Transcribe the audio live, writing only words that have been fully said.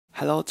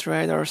Hello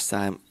traders,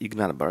 I'm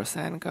Ignat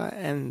Barsenko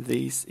and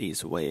this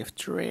is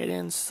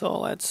WaveTrading.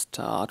 So let's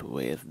start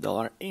with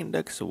dollar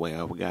index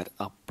where we got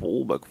a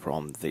pullback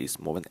from this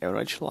moving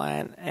average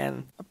line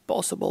and a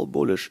possible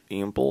bullish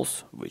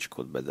impulse which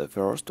could be the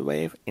first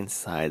wave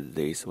inside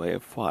this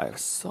wave 5.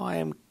 So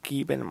I'm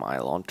keeping my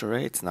long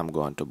trades and I'm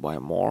going to buy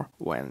more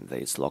when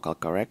this local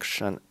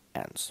correction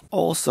ends.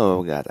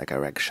 Also, we got a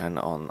correction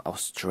on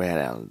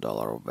Australian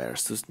dollar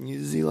versus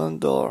New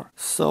Zealand dollar.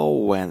 So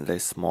when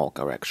this small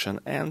correction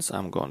ends,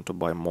 I'm going to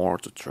buy more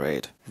to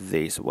trade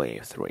this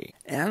wave 3.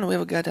 And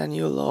we've got a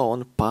new low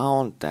on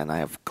pound and I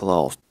have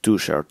closed 2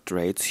 short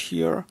trades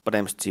here, but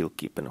I'm still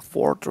keeping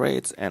 4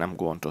 trades and I'm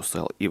going to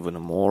sell even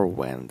more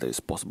when this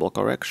possible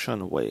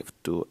correction wave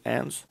 2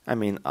 ends. I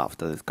mean,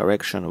 after this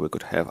correction we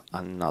could have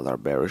another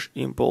bearish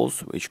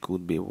impulse which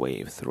could be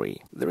wave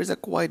 3. There is a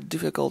quite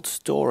difficult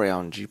story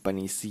on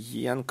Japanese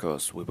yen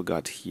cause we've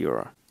got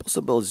here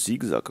possible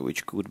zigzag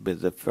which could be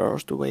the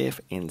first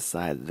wave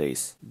inside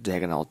this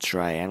diagonal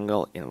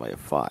triangle in wave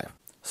 5.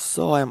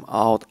 So I'm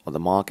out of the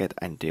market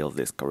until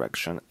this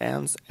correction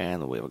ends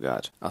and we've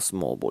got a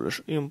small bullish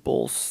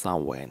impulse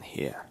somewhere in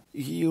here.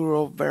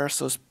 Euro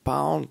versus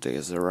pound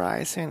is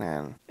rising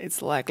and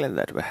it's likely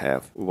that we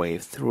have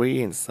wave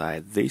 3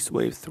 inside this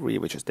wave 3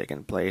 which is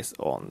taking place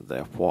on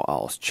the 4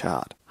 hours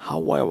chart.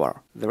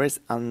 However, there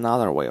is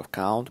another wave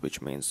count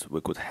which means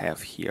we could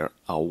have here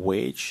a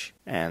wedge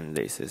and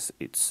this is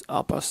its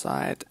upper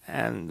side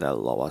and the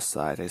lower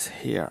side is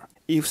here.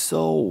 If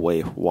so,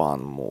 wave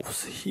 1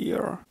 moves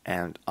here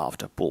and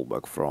after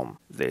pullback from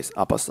this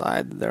upper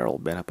side there will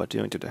be an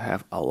opportunity to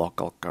have a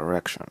local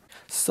correction.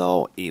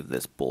 So if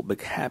this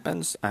pullback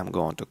happens, I'm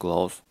going to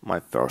close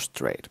my first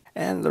trade.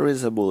 And there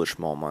is a bullish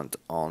moment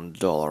on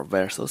dollar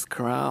versus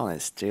crown.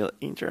 It's still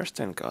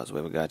interesting because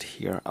we've got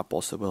here a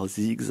possible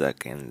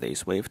zigzag in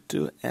this wave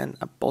 2 and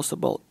a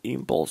possible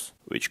impulse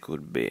which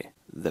could be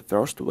the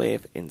first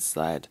wave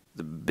inside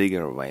the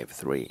bigger wave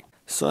 3.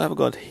 So I've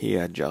got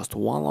here just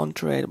one long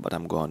trade, but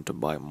I'm going to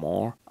buy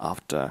more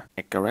after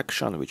a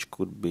correction which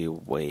could be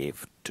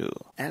wave 2.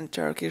 And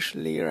Turkish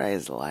lira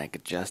is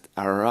like just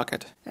a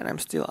rocket and I'm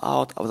still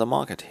out of the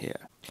market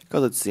here.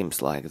 Because it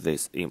seems like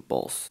this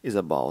impulse is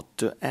about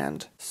to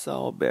end,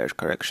 so bearish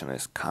correction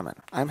is coming.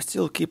 I'm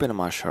still keeping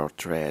my short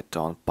trade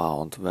on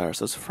pound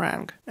versus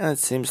franc, and it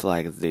seems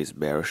like this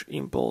bearish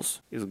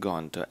impulse is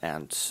going to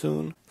end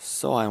soon,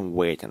 so I'm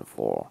waiting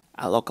for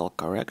a local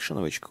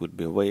correction which could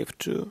be wave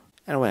 2.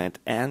 And when it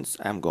ends,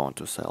 I'm going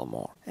to sell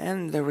more.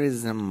 And there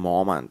is a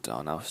moment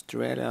on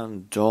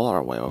Australian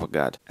dollar where we've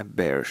got a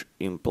bearish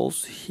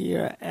impulse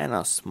here and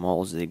a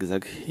small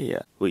zigzag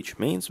here, which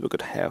means we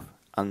could have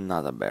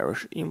another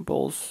bearish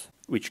impulse,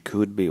 which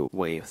could be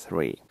wave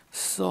 3.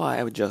 So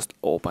I've just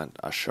opened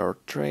a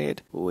short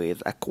trade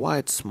with a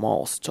quite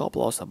small stop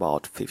loss,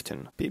 about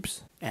 15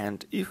 pips.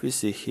 And if we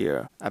see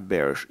here a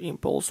bearish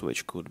impulse,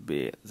 which could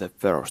be the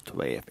first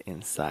wave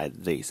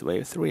inside this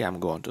wave 3, I'm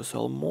going to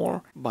sell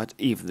more. But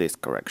if this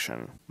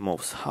correction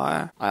moves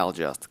higher, I'll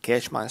just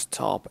catch my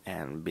stop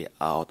and be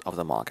out of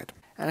the market.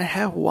 And I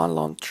have one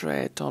long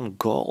trade on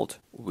gold,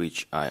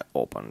 which I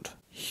opened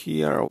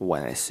here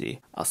when I see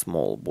a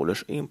small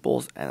bullish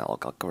impulse and a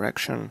local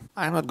correction.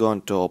 I'm not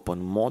going to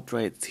open more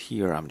trades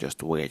here, I'm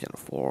just waiting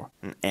for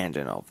an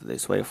ending of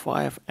this wave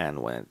 5 and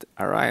when it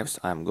arrives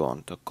I'm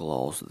going to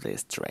close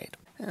this trade.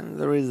 And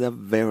there is a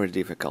very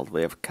difficult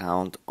wave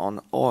count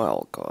on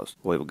oil cause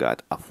we've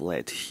got a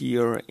flat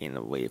here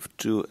in wave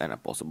 2 and a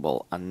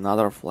possible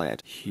another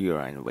flat here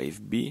in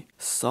wave B.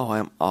 So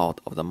I'm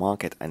out of the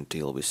market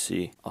until we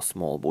see a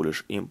small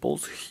bullish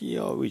impulse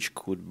here which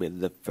could be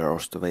the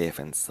first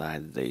wave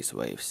inside this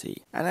wave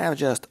C. And I've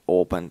just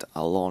opened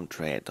a long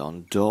trade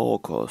on Dow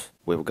cause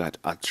we've got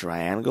a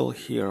triangle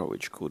here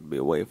which could be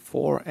wave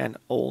 4 and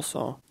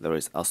also there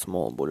is a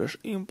small bullish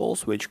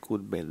impulse which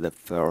could be the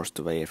first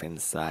wave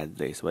inside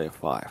this wave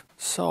 5.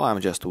 So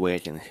I'm just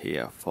waiting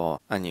here for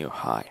a new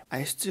high.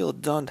 I still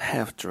don't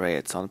have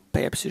trades on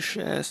Pepsi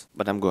shares,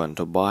 but I'm going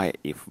to buy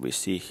if we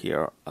see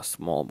here a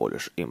small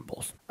bullish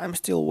impulse. I'm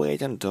still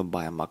waiting to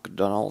buy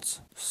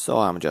McDonald's, so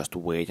I'm just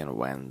waiting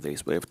when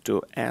this wave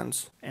 2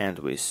 ends and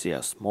we see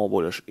a small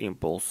bullish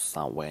impulse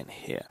somewhere in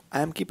here.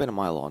 I'm keeping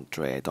my long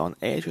trade on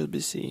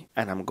HSBC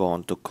and I'm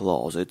going to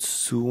close it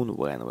soon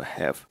when we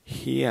have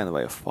here in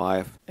wave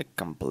 5 a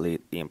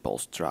complete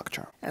impulse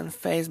structure. And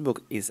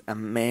Facebook is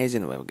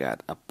amazing. We've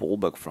got a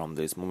pullback from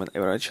this moving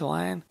average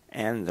line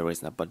and there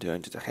is an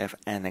opportunity to have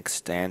an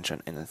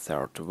extension in the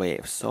third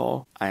wave,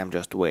 so I am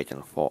just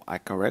waiting for a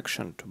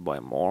correction to buy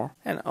more,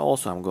 and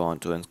also I'm going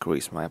to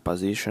increase my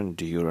position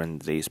during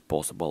this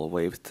possible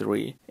wave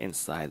 3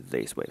 inside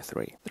this wave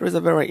 3. There is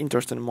a very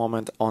interesting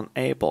moment on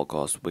Apple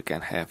cause we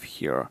can have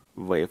here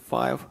wave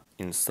 5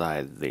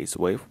 inside this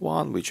wave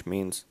 1, which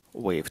means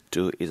wave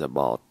 2 is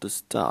about to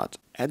start.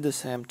 At the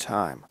same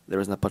time, there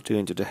is an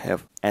opportunity to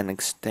have an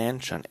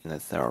extension in the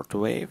third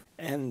wave,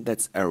 and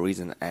that's a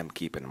reason I'm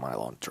keeping my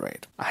long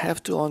trade. I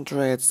have 2 long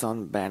trades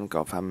on Bank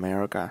of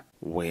America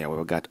where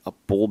we got a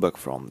pullback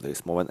from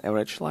this moving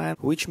average line,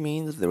 which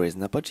means there is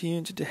an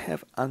opportunity to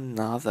have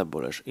another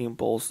bullish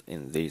impulse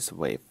in this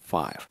wave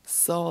 5.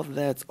 So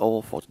that's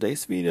all for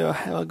today's video.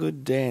 Have a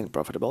good day and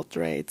profitable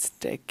trades.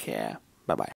 Take care. Bye bye.